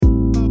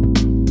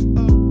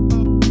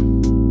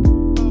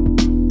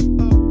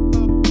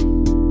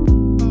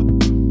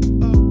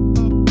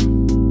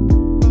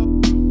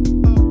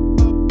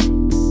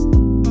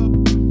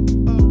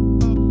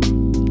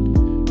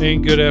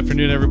morning, good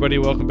afternoon, everybody.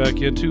 Welcome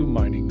back into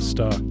Mining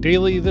Stock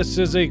Daily. This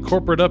is a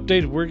corporate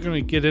update. We're going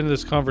to get into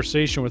this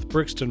conversation with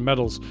Brixton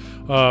Metals,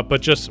 but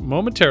just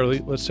momentarily,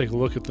 let's take a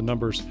look at the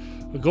numbers.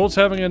 Gold's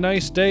having a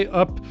nice day,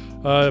 up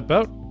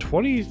about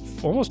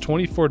almost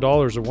 $24 or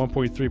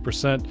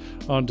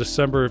 1.3% on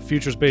December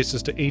futures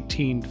basis to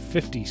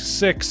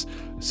 1856.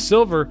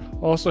 Silver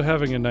also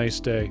having a nice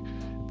day.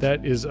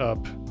 That is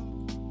up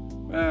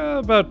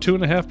about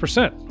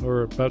 2.5%,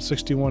 or about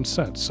 61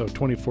 cents, so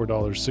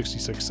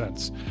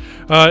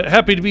 $24.66.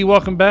 Happy to be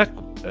welcome back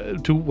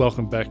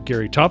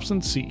Gary Thompson,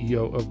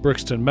 CEO of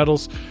Brixton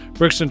Metals.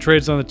 Brixton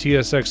trades on the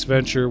TSX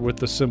Venture with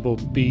the symbol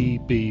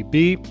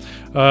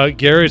BBB.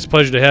 Gary, it's a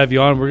pleasure to have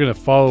you on. We're going to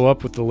follow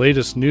up with the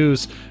latest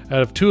news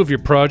out of two of your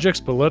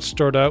projects, but let's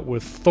start out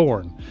with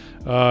Thorn.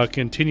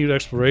 Continued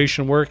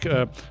exploration work,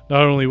 not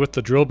only with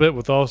the drill bit,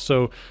 with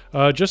also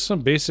just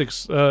some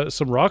basics,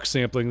 some rock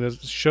sampling that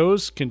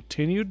shows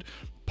continued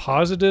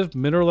positive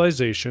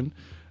mineralization.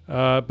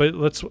 But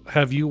let's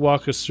have you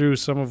walk us through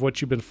some of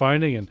what you've been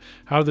finding and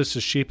how this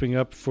is shaping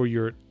up for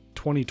your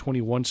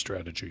 2021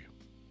 strategy.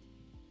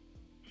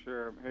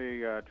 Sure. Hey,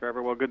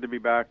 Trevor. Well, good to be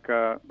back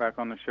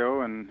on the show,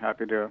 and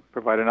happy to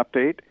provide an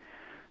update.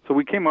 So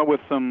we came up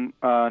with some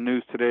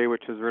news today,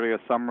 which is really a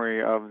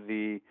summary of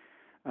the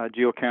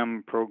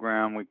geochem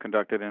program we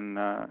conducted in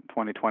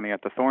 2020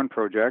 at the Thorn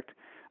project.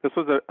 This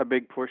was a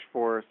big push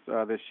for us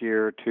this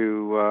year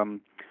to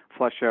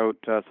flesh out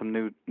some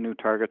new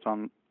targets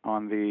on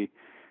the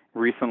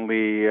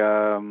recently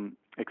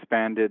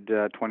expanded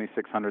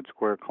 2,600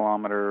 square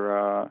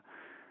kilometer,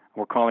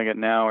 we're calling it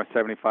now a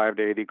 75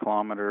 to 80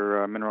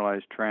 kilometer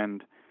mineralized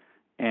trend.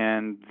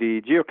 And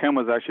the geochem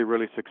was actually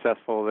really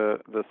successful.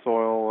 The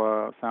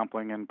soil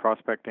sampling and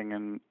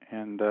prospecting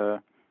and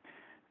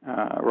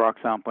rock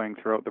sampling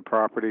throughout the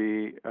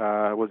property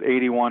was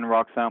 81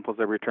 rock samples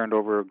that returned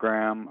over a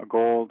gram of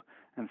gold,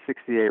 and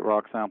 68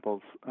 rock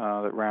samples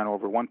that ran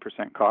over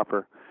 1%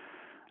 copper.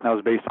 That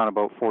was based on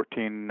about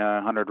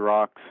 1,400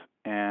 rocks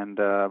and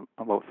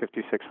about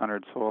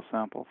 5,600 soil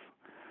samples.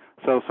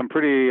 So some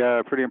pretty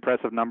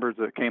impressive numbers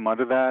that came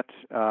out of that.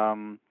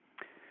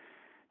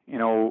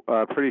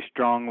 Pretty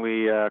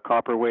strongly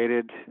copper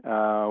weighted.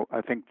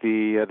 I think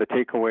the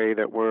takeaway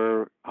that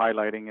we're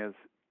highlighting is,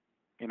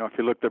 if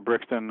you looked at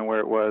Brixton where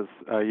it was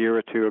a year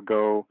or two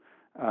ago,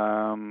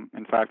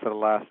 in fact, for the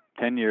last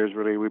 10 years,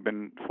 really, we've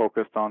been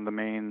focused on the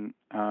main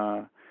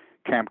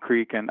Camp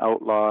Creek and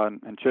Outlaw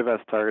and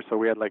Chivas targets. So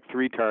we had like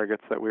 3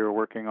 targets that we were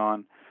working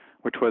on,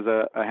 which was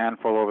a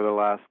handful over the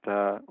last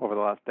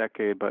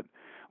decade. But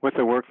with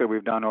the work that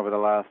we've done over the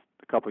last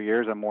couple of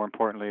years, and more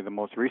importantly, the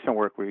most recent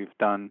work we've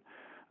done,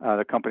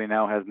 the company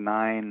now has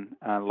 9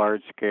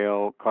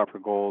 large-scale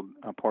copper-gold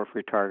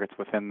porphyry targets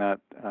within that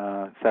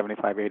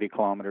 75-80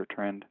 kilometer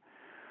trend.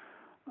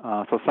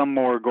 So some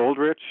more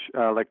gold-rich,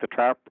 like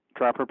the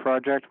Trapper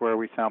project, where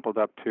we sampled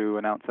up to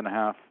 1.5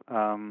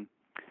 ounces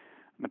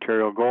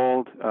material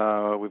gold.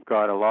 We've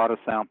got a lot of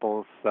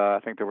samples. I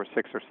think there were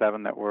 6 or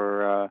 7 that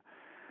were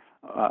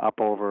up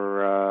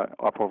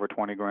over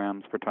 20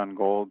 grams per ton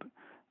gold.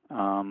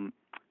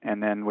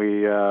 And then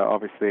we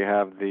obviously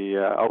have the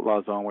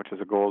Outlaw zone, which is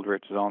a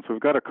gold-rich zone. So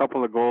we've got a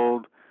couple of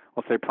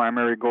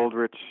primary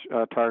gold-rich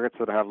targets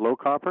that have low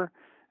copper.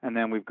 And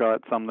then we've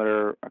got some that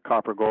are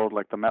copper-gold,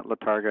 like the Metla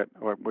target,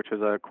 which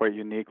is a quite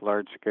unique,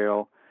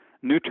 large-scale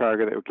new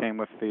target that came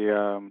with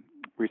the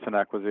recent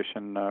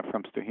acquisition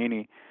from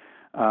Stuhini.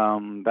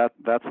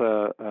 That's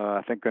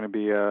I think going to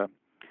be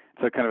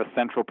it's a kind of a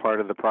central part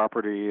of the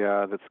property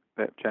that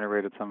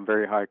generated some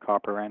very high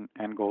copper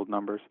and gold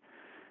numbers.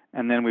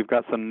 And then we've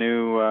got some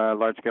new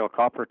large-scale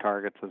copper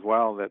targets as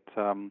well that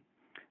some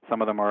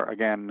of them are,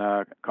 again,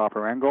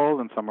 copper and gold,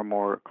 and some are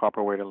more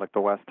copper-weighted, like the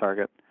West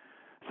target.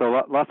 So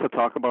lots to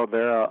talk about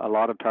there, a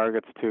lot of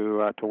targets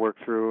to work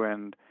through,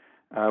 and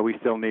we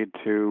still need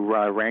to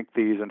rank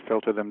these and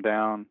filter them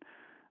down.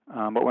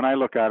 But when I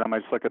look at them, I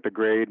just look at the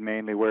grade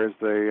mainly. Where's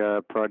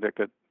the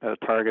project at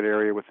target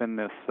area within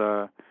this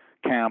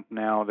camp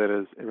now that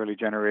has really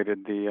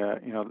generated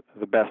the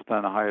best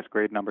and the highest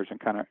grade numbers, and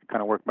kind of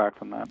work back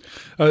from that.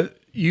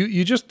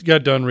 You just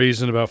got done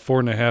raising about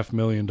 $4.5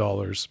 million.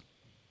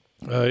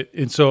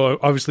 And so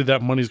obviously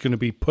that money is going to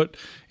be put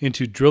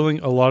into drilling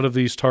a lot of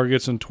these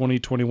targets in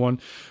 2021.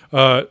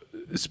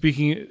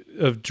 Speaking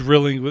of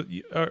drilling,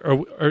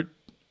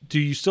 do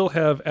you still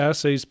have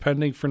assays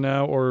pending for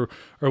now, or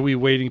are we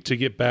waiting to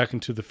get back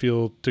into the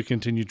field to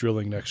continue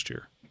drilling next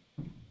year?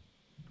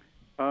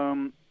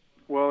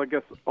 Well, I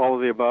guess all of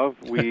the above.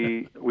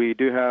 We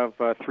do have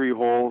 3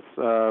 holes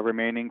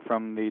remaining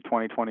from the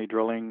 2020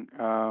 drilling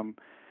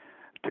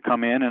to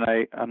come in, and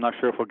I'm not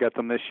sure if we'll get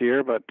them this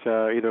year, but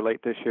either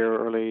late this year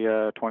or early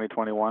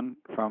 2021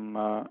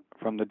 from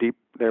the deep.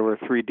 There were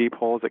 3 deep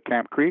holes at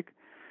Camp Creek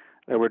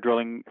that we're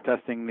testing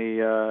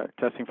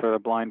for the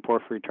blind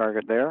porphyry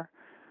target there.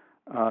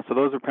 So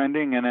those are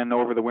pending, and then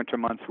over the winter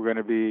months we're going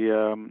to be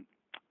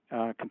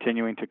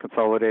continuing to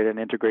consolidate and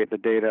integrate the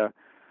data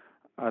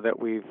that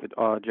we've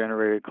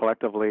generated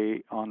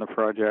collectively on the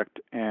project,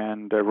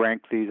 and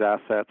rank these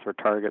assets or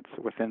targets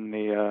within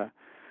the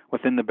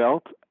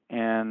belt,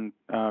 and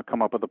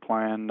come up with a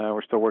plan.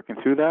 We're still working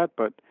through that,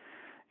 but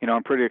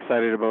I'm pretty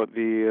excited about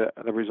the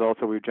results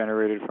that we've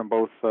generated from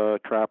both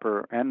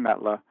Trapper and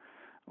Metla,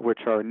 which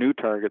are new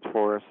targets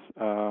for us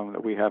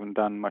that we haven't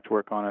done much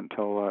work on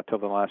until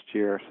the last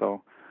year.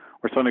 So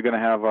we're certainly going to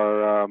have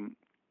our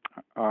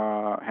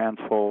hands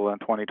full in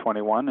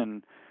 2021,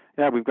 and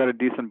yeah, we've got a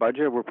decent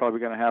budget. We're probably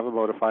going to have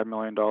about a $5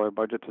 million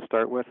budget to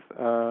start with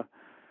for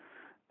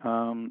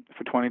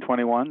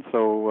 2021.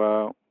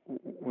 So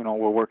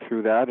we'll work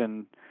through that,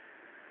 and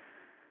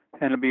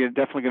it'll be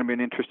definitely going to be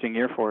an interesting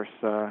year for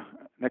us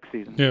next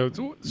season. Yeah.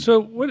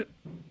 So what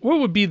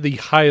would be the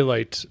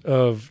highlight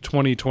of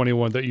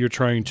 2021 that you're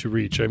trying to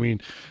reach? I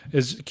mean,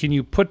 can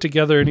you put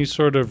together any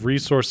sort of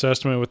resource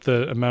estimate with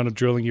the amount of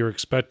drilling you're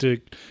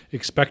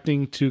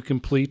expecting to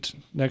complete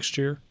next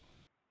year?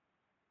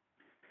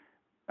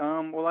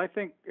 Well, I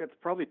think it's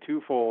probably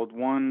twofold.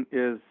 One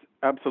is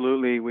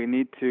absolutely we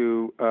need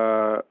to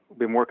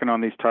been working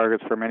on these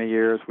targets for many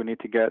years. We need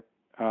to get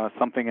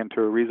something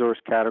into a resource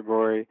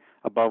category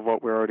above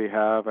what we already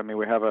have. I mean,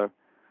 we have a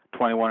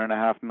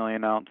 21.5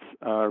 million ounce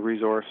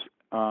resource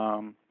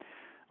on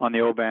the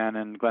Oban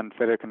and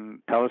Glenfiddich and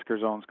Talisker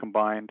zones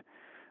combined.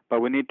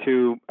 But we need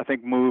to, I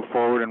think, move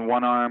forward in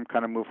one arm,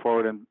 kind of move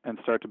forward and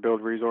start to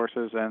build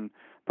resources. And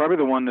probably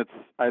the one that's,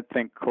 I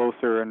think,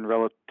 closer and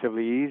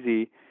relatively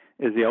easy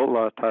is the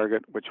Outlaw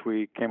target, which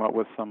we came up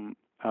with some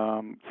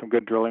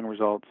good drilling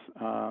results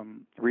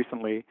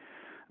recently.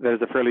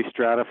 There's a fairly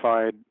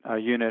stratified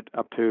unit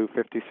up to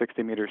 50,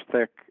 60 meters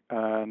thick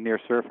near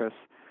surface.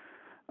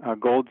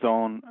 Gold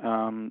zone,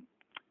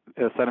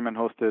 a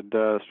sediment-hosted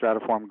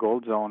stratiform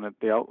gold zone at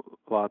the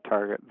Outlaw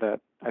target that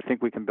I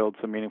think we can build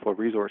some meaningful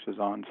resources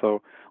on.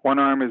 So one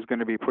arm is going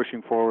to be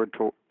pushing forward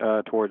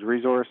towards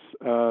resource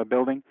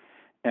building,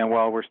 and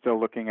while we're still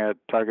looking at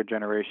target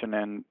generation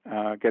and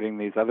getting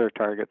these other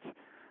targets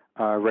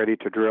ready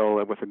to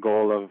drill with a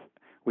goal of,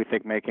 we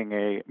think, making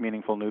a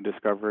meaningful new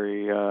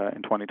discovery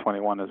in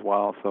 2021 as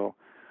well. So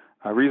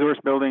resource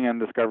building and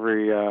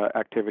discovery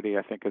activity,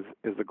 I think,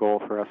 is the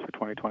goal for us for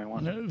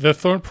 2021. The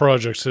Thorn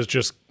Projects has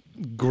just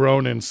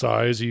grown in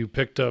size. You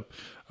picked up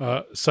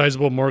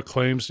sizable more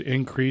claims to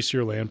increase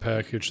your land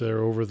package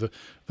there over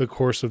the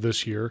course of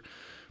this year.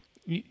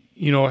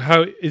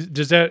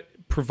 Does that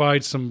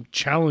provide some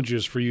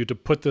challenges for you to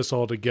put this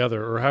all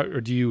together, or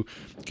do you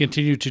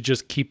continue to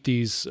just keep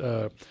these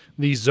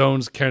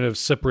zones kind of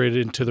separated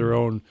into their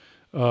own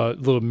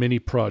little mini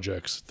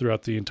projects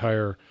throughout the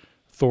entire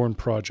Thorn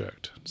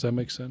project? Does that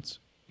make sense?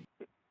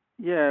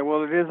 Yeah,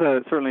 well, it is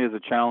certainly is a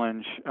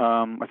challenge.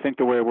 I think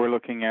the way we're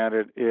looking at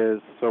it is,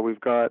 so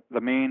we've got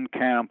the main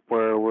camp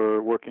where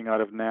we're working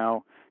out of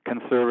now can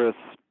service,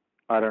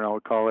 I don't know,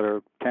 call it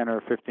a 10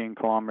 or 15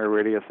 kilometer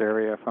radius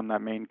area from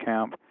that main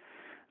camp.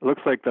 It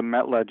looks like the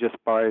Metla, just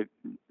by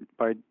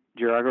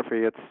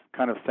geography, it's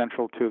kind of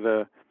central to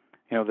the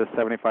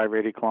 75,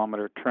 80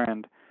 kilometer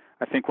trend.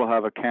 I think we'll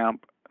have a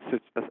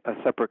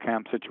separate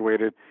camp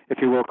situated, if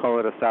you will call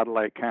it a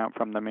satellite camp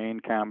from the main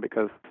camp,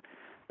 because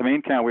the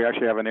main camp we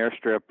actually have an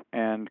airstrip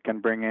and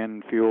can bring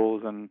in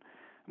fuels and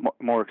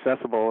more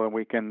accessible, and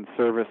we can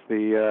service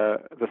the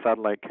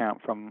satellite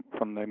camp from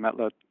the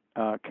Metla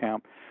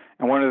camp.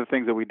 And one of the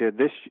things that we did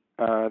this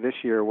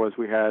year was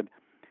we had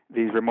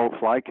these remote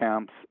fly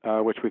camps,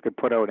 which we could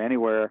put out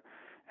anywhere,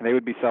 and they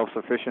would be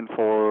self-sufficient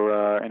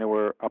for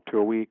anywhere up to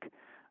a week.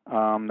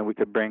 And we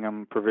could bring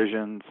them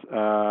provisions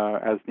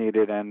as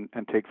needed and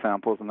take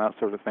samples and that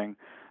sort of thing.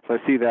 So I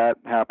see that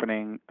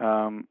happening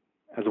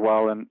as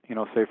well, and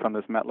say from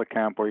this Metla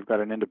camp where you've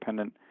got an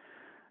independent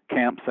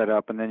camp set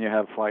up, and then you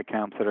have fly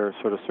camps that are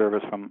sort of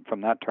serviced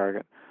from that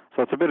target.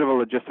 So it's a bit of a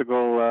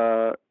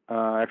logistical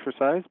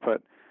exercise,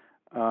 but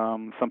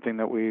something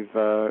that we've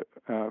are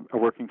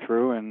working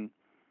through and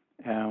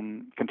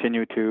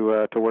continue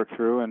to work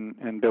through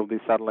and build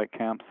these satellite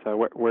camps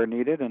where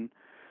needed. And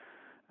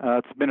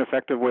it's been an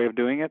effective way of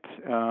doing it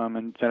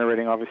and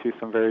generating obviously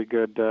some very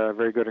good,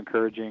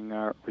 encouraging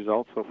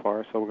results so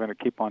far. So we're going to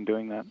keep on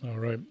doing that. All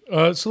right.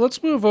 So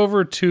let's move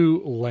over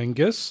to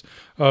Langus,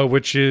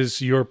 which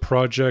is your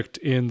project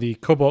in the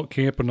Cobalt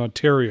Camp in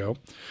Ontario.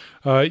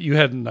 You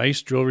had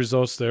nice drill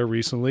results there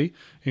recently,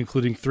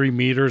 including 3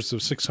 meters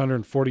of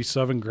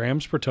 647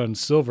 grams per ton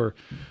silver.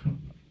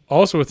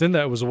 Also within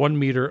that was 1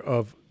 meter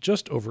of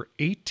just over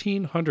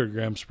 1,800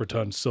 grams per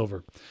ton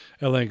silver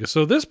at Langus.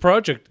 So this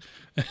project,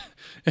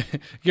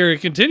 Gary,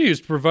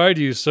 continues to provide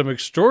you some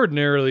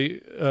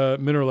extraordinarily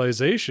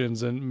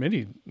mineralizations and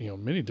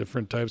many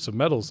different types of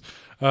metals.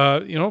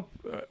 Do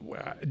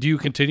you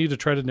continue to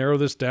try to narrow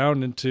this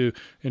down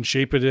and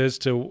shape it as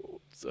to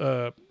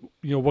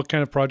what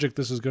kind of project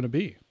this is going to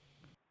be?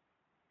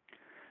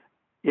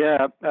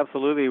 Yeah,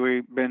 absolutely.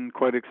 We've been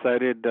quite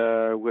excited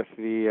with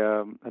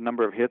the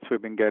number of hits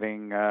we've been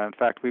getting. In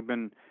fact, we've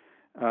been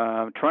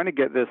trying to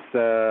get this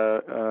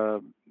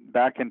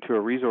back into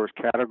a resource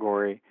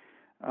category.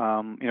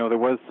 There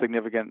was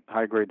significant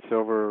high-grade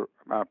silver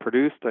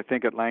produced. I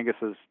think at Langus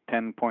is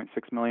 10.6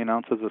 million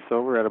ounces of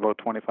silver at about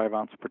 25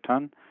 ounces per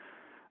ton.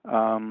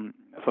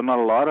 so not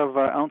a lot of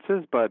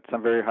ounces, but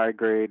some very high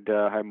grade,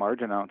 high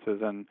margin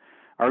ounces. And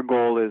our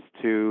goal is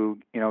to,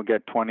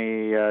 get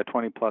 20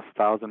 plus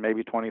thousand,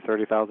 maybe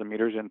 30,000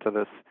 meters into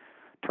this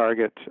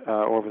target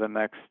over the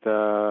next 5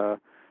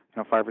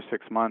 or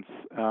 6 months,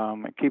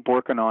 and keep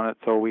working on it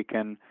so we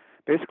can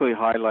basically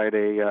highlight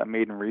a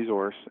maiden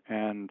resource.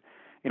 And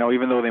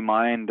even though they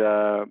mined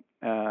over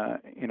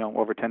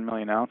 10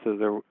 million ounces,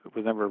 there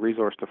was never a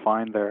resource to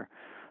find there.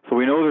 So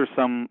we know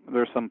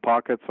there's some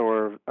pockets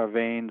or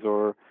veins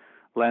or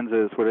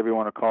lenses, whatever you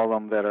want to call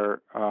them, that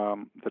are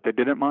that they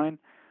didn't mine.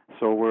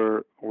 So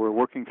we're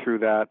working through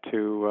that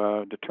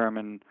to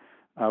determine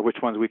which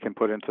ones we can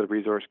put into the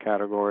resource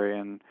category.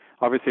 And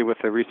obviously, with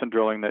the recent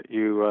drilling that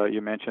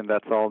you mentioned,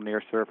 that's all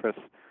near surface,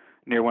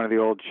 near one of the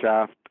old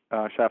shaft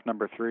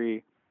number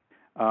 3,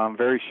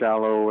 very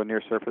shallow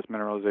near surface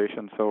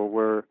mineralization. So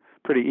we're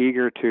pretty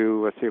eager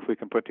to see if we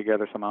can put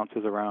together some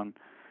ounces around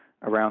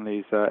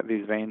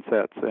these vein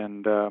sets.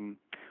 And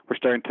we're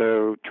starting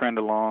to trend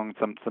along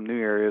some new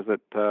areas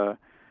that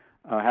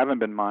haven't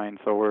been mined.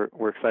 So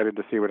we're excited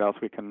to see what else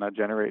we can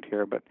generate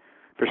here. But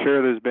for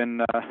sure, there's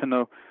been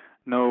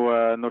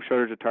no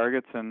shortage of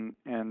targets, and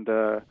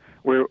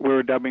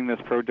we're dubbing this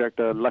project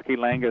a Lucky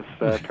Langus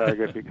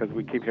target because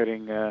we keep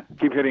hitting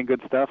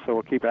good stuff. So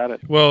we'll keep at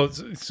it. Well,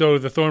 so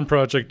the Thorn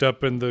project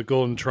up in the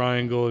Golden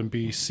Triangle in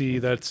BC,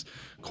 that's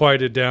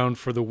quieted down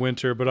for the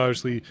winter, but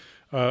obviously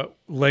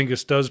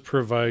Langus does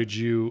provide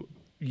you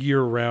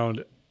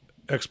year-round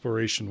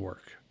exploration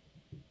work.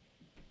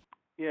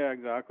 Yeah,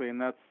 exactly, and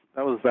that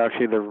was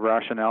actually the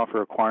rationale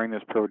for acquiring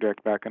this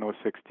project back in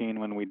 2016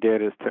 when we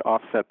did, is to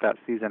offset that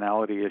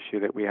seasonality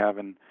issue that we have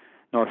in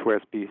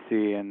northwest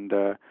BC. And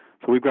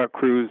so we've got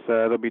crews.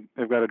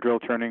 They've got a drill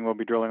turning. We'll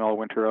be drilling all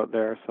winter out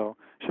there. So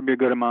should be a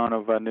good amount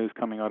of news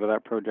coming out of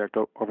that project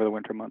over the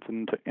winter months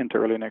and into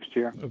early next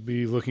year. I'll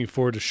be looking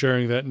forward to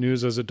sharing that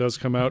news as it does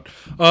come out.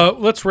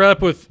 Let's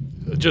wrap with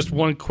just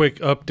one quick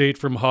update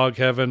from Hog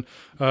Heaven.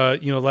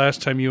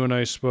 Last time you and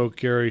I spoke,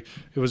 Gary,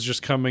 it was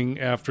just coming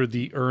after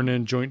the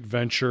Earnin joint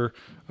venture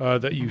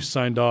that you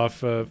signed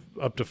off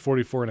up to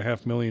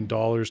 $44.5 million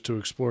to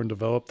explore and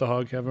develop the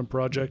Hog Heaven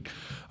project.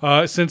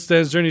 Since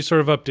then, is there any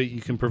sort of update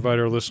you can provide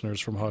our listeners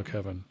from Hog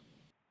Heaven?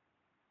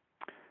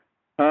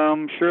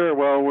 Sure.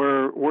 Well,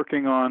 we're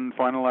working on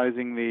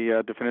finalizing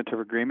the definitive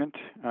agreement,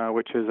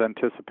 which is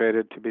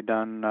anticipated to be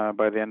done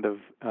by the end of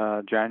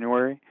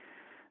January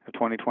of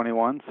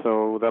 2021.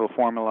 So that'll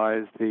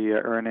formalize the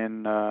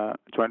Earnin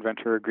joint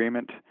venture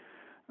agreement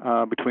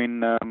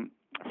between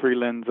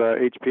Freeland's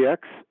HPX,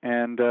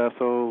 and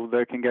so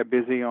they can get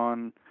busy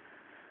on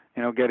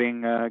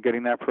getting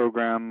that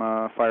program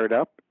fired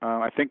up.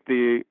 I think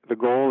the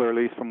goal, or at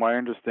least from what I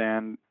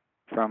understand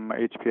from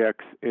HPX,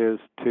 is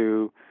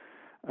to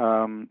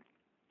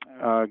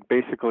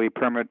basically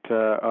permit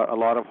a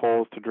lot of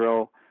holes to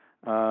drill,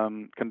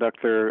 conduct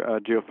their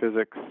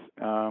geophysics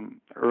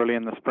early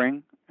in the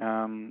spring,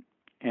 and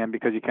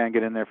because you can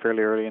get in there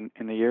fairly early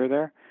in the year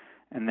there,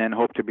 and then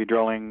hope to be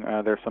drilling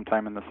there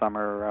sometime in the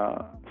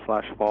summer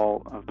 /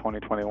 fall of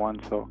 2021.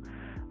 So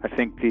I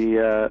think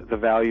the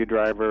value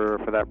driver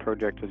for that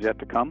project is yet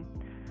to come.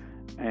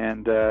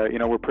 And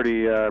we're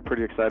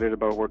pretty excited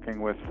about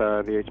working with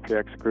the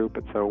HPX group.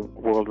 It's a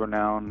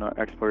world-renowned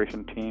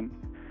exploration team,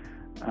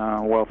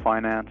 well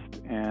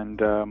financed, and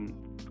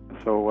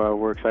so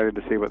we're excited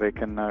to see what they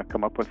can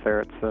come up with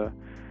there. It's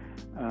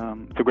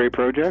a great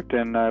project,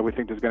 and we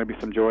think there's going to be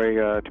some joy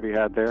to be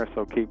had there.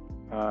 So keep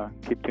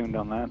tuned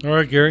on that. All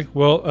right, Gary.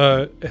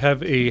 Well,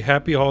 have a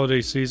happy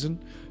holiday season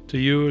to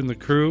you and the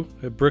crew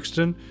at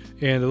Brixton,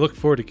 and I look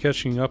forward to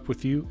catching up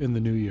with you in the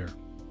new year.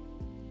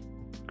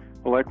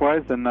 Well,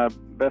 likewise, and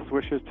best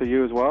wishes to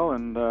you as well.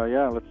 And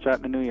let's chat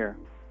in the new year.